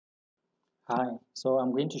Hi, so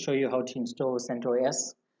I'm going to show you how to install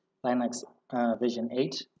CentOS Linux version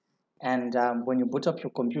 8. And when you boot up your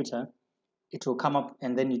computer, it will come up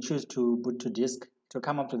and then you choose to boot to disk. It will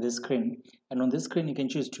come up to this screen. And on this screen, you can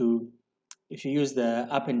choose to, if you use the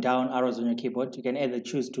up and down arrows on your keyboard, you can either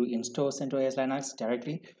choose to install CentOS Linux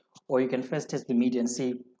directly, or you can first test the media and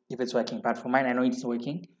see if it's working. But for mine, I know it's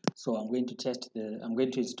working. So I'm going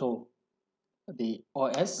to install the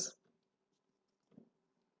OS.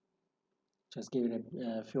 Just give it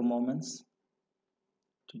a few moments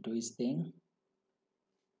to do its thing.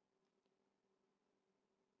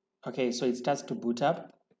 Okay, so it starts to boot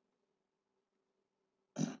up.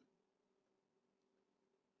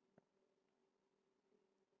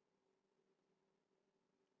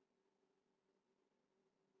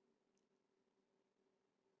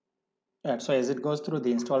 So as it goes through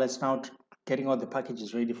the install, it's now getting all the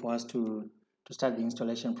packages ready for us to start the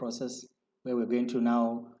installation process, where we're going to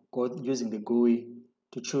now go using the GUI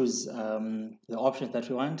to choose the options that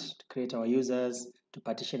we want, to create our users, to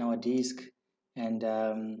partition our disk, and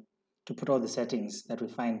to put all the settings that we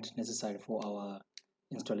find necessary for our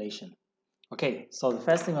installation. Okay, so the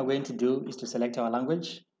first thing we're going to do is to select our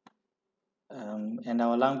language. And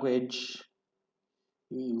our language,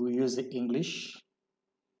 we use English.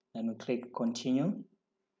 And we click continue.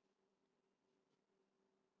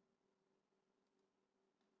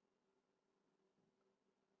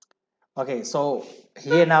 Okay, so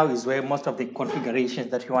here now is where most of the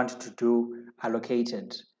configurations that you want to do are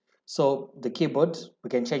located. So the keyboard, we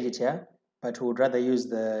can change it here, but we would rather use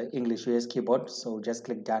the English US keyboard. So just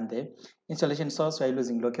click done there. Installation source, we're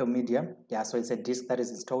using local media. Yeah, so it's a disk that is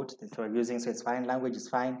installed that we're using, so it's fine. Language is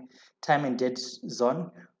fine. Time and date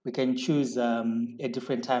zone, we can choose a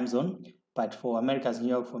different time zone, but for America's New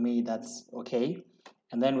York, for me, that's okay.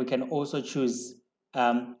 And then we can also choose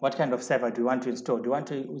what kind of server do you want to install? Do you want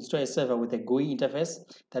to install a server with a GUI interface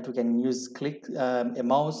that we can use click a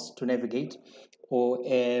mouse to navigate, or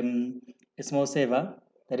a small server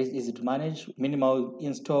that is easy to manage, minimal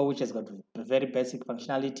install, which has got a very basic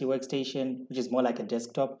functionality, workstation, which is more like a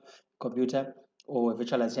desktop computer, or a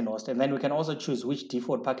virtualization host? And then we can also choose which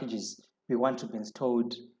default packages we want to be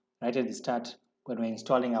installed right at the start when we're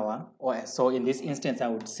installing our OS. So in this instance, I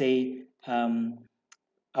would say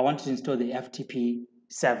I want to install the FTP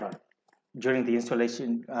server during the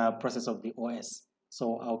installation process of the OS.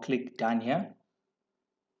 So I'll click done here.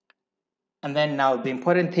 And then now the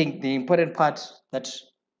important part that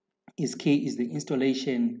is key is the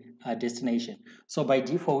installation destination. So by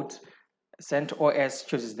default, CentOS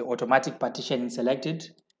chooses the automatic partitioning selected.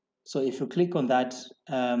 So if you click on that,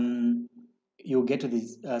 you'll get to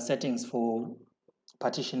these settings for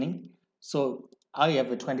partitioning. So I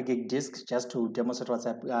have a 20 gig disk, just to demonstrate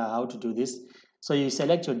how to do this. So you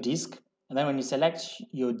select your disk, and then when you select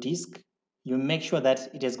your disk, you make sure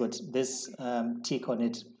that it has got this tick on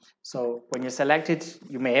it. So when you select it,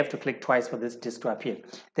 you may have to click twice for this disk to appear.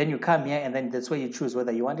 Then you come here, and then that's where you choose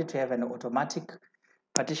whether you want it to have an automatic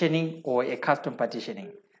partitioning or a custom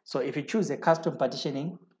partitioning. So if you choose a custom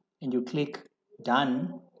partitioning and you click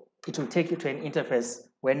done, it will take you to an interface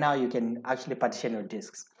where now you can actually partition your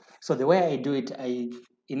disks. So the way I do it, I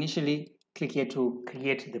initially click here to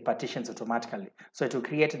create the partitions automatically. So it will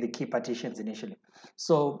create the key partitions initially.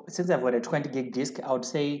 So since I've got a 20 gig disk, I would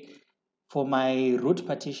say for my root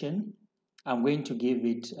partition, I'm going to give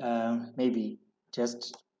it maybe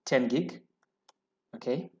just 10 gig,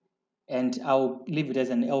 okay? And I'll leave it as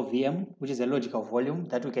an LVM, which is a logical volume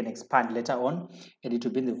that we can expand later on, and it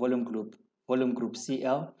will be in the volume group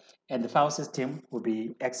CL, and the file system will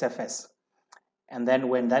be XFS. And then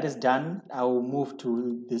when that is done, I will move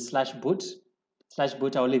to the /boot.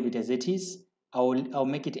 /boot, I'll leave it as it is. I'll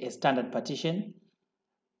make it a standard partition,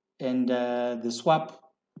 and the swap,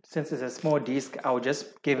 since it's a small disk, I'll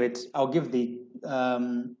give the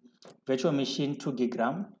virtual machine 2 gig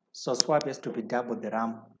RAM. So swap has to be double the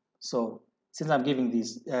RAM. So since I'm giving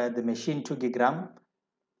this the machine 2 gig RAM,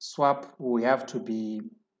 swap will have to be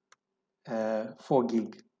 4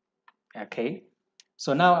 gig. Okay.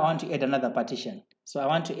 So now I want to add another partition. So I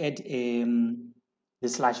want to add the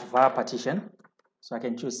 /var partition. So I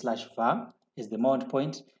can choose /var as the mount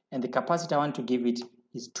point, and the capacity I want to give it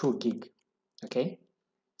is 2 gig. Okay.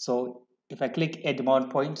 So if I click add mount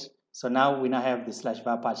point, so now we now have the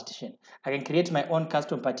 /var partition. I can create my own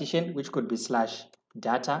custom partition, which could be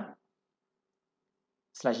 /data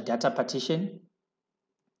partition,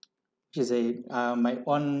 which is my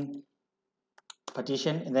own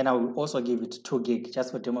partition, and then I will also give it 2 gig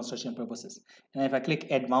just for demonstration purposes. And if I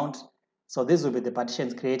click add mount, so this will be the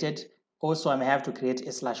partitions created. Also, I may have to create a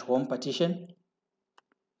 /home partition,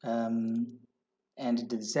 and and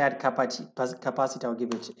the desired capacity, I'll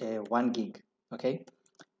give it 1 gig. Okay,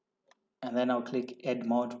 and then I'll click add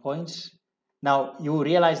mount point. Now you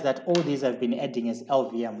realize that all these have been adding as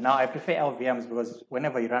LVM. Now I prefer LVMs because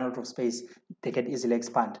whenever you run out of space, they can easily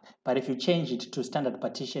expand. But if you change it to standard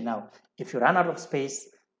partition now, if you run out of space,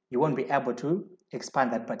 you won't be able to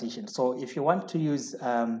expand that partition. So if you want to use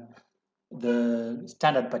the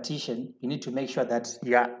standard partition, you need to make sure that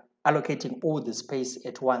you are allocating all the space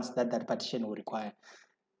at once that that partition will require.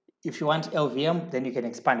 If you want LVM, then you can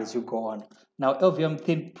expand as you go on. Now, LVM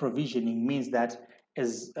thin provisioning means that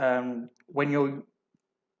as when you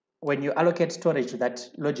allocate storage to that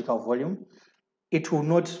logical volume, it will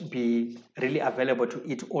not be really available to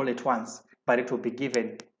it all at once, but it will be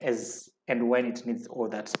given as and when it needs all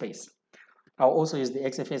that space. I'll also use the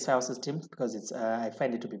XFS file system because it's I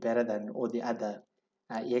find it to be better than all the other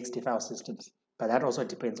ext file systems, but that also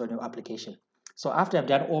depends on your application. So after I've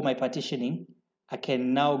done all my partitioning, I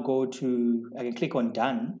can now I can click on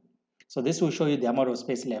done. So this will show you the amount of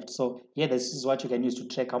space left. So here, this is what you can use to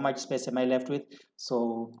track how much space am I left with.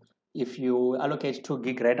 So if you allocate 2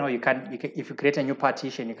 gig right now, if you create a new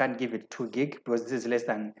partition, you can't give it 2 gig because this is less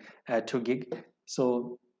than 2 gig.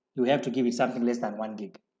 So you have to give it something less than 1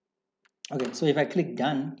 gig. Okay, so if I click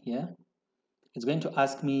done here, it's going to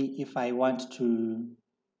ask me if I want to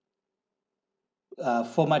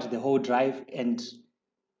format the whole drive and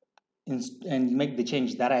make the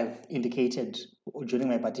change that I've indicated during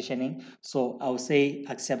my partitioning. So I'll say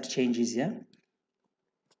accept changes here.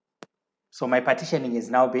 So my partitioning has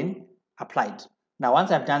now been applied. Now,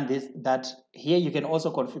 once I've done that here you can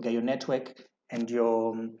also configure your network and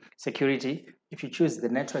your security. If you choose the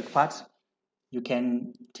network part, you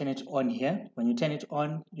can turn it on here. When you turn it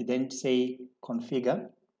on, you then say configure.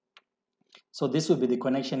 So this will be the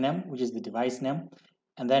connection name, which is the device name.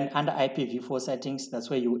 And then under IPv4 settings, that's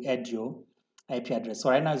where you add your IP address.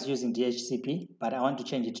 So right now it's using DHCP, but I want to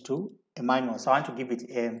change it to a manual. So I want to give it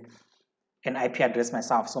an IP address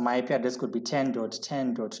myself. So my IP address could be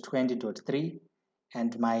 10.10.20.3,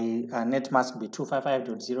 and my net mask could be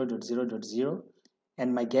 255.0.0.0,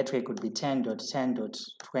 and my gateway could be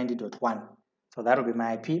 10.10.20.1. So that will be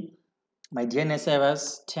my IP. My DNS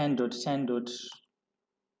servers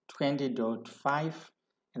 10.10.20.5,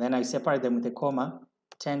 and then I separate them with a comma,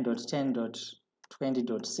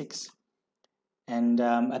 10.10.20.6. And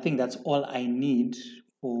I think that's all I need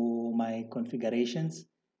for my configurations.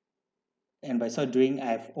 And by so doing, I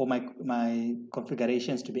have all my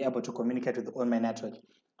configurations to be able to communicate with all my network.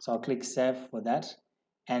 So I'll click save for that.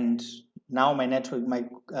 And now my network,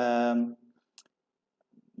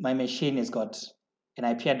 my machine has got an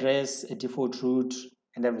IP address, a default route,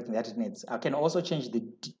 and everything that it needs. I can also change the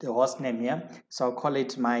host name here. So I'll call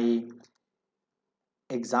it my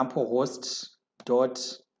example host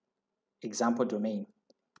dot example domain.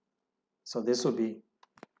 So this will be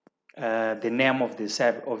the name of the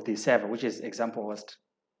server, which is example host.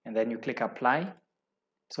 And then you click apply.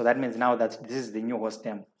 So that means now that this is the new host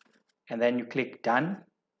name. And then you click done,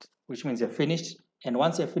 which means you're finished. And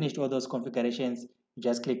once you've finished all those configurations, you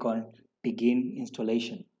just click on begin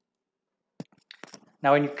installation.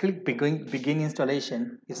 Now, when you click begin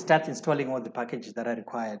installation, it starts installing all the packages that are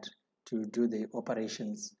required to do the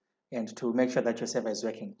operations and to make sure that your server is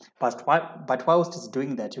working. But whilst it's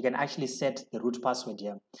doing that, you can actually set the root password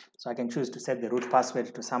here. So I can choose to set the root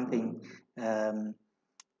password to something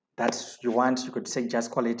that you want. You could say just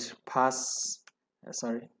call it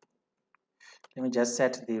sorry. Let me just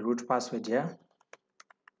set the root password here.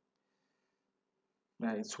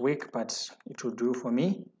 It's weak, but it will do for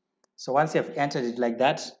me. So once you have entered it like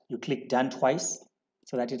that, you click done twice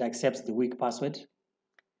so that it accepts the weak password.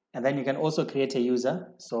 And then you can also create a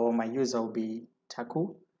user. So my user will be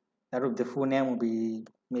Taku. That will be the full name will be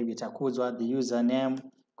maybe Takuzwa. The username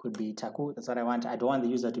could be Taku. That's what I want. I don't want the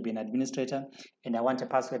user to be an administrator, and I want a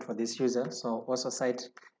password for this user. So also cite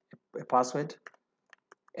a password.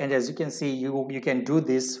 And as you can see, you can do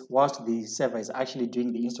this whilst the server is actually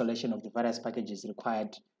doing the installation of the various packages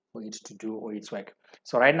required for it to do all its work.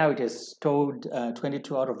 So right now it has stored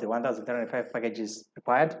 22 out of the 1,305 packages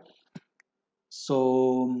required.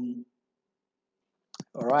 So,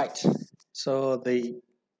 all right. So the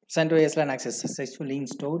CentOS Linux is successfully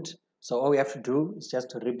installed. So all we have to do is just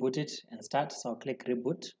to reboot it and start. So I'll click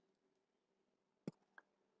reboot.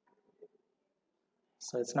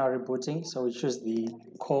 So it's now rebooting. So we choose the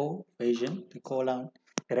core version, the core line.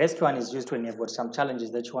 The rest one is used when you've got some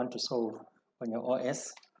challenges that you want to solve on your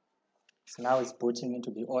OS. So now it's booting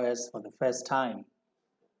into the OS for the first time.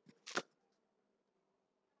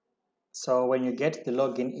 So when you get the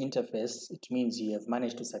login interface, it means you have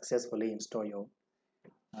managed to successfully install your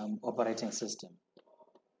operating system.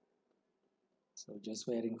 So just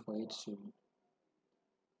waiting for it to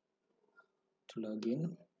log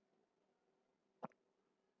in.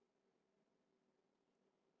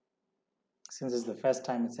 Since it's the first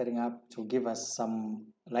time it's setting up, to give us some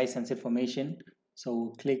license information. So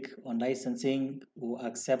we'll click on licensing, we'll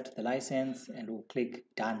accept the license, and we'll click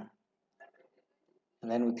done. And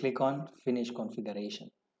then we click on finish configuration.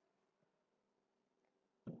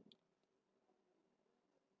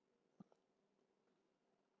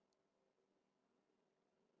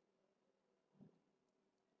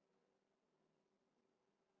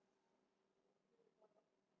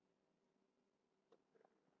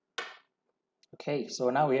 Okay, so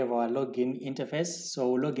now we have our login interface. So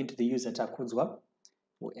we'll log into the user Takudzwa.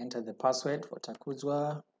 We'll enter the password for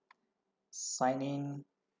Takudzwa, sign in,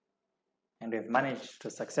 and we've managed to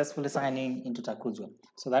successfully sign in into Takudzwa.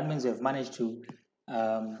 So that means we've managed to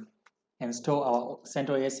install our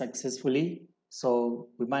CentOS successfully. So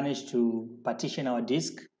we managed to partition our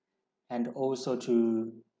disk and also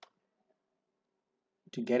to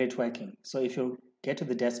get it working. So if you get to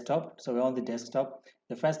the desktop, so we're on the desktop,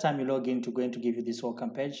 the first time you log in, to going to give you this welcome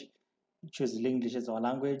page. You choose English as our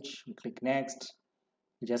language, you click next,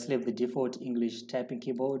 you just leave the default English typing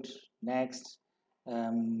keyboard, next.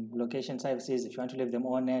 Location services, if you want to leave them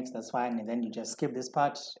all next, that's fine, and then you just skip this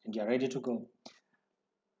part and you're ready to go.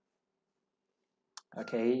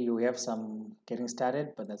 Okay, you have some getting started,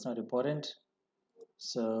 but that's not important.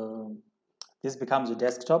 So this becomes your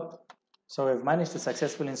desktop. So we've managed to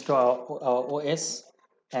successfully install our OS,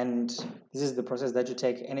 and this is the process that you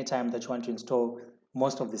take anytime that you want to install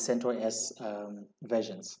most of the CentOS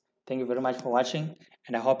versions. Thank you very much for watching,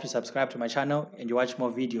 and I hope you subscribe to my channel and you watch more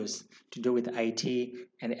videos to do with IT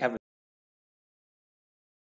and everything.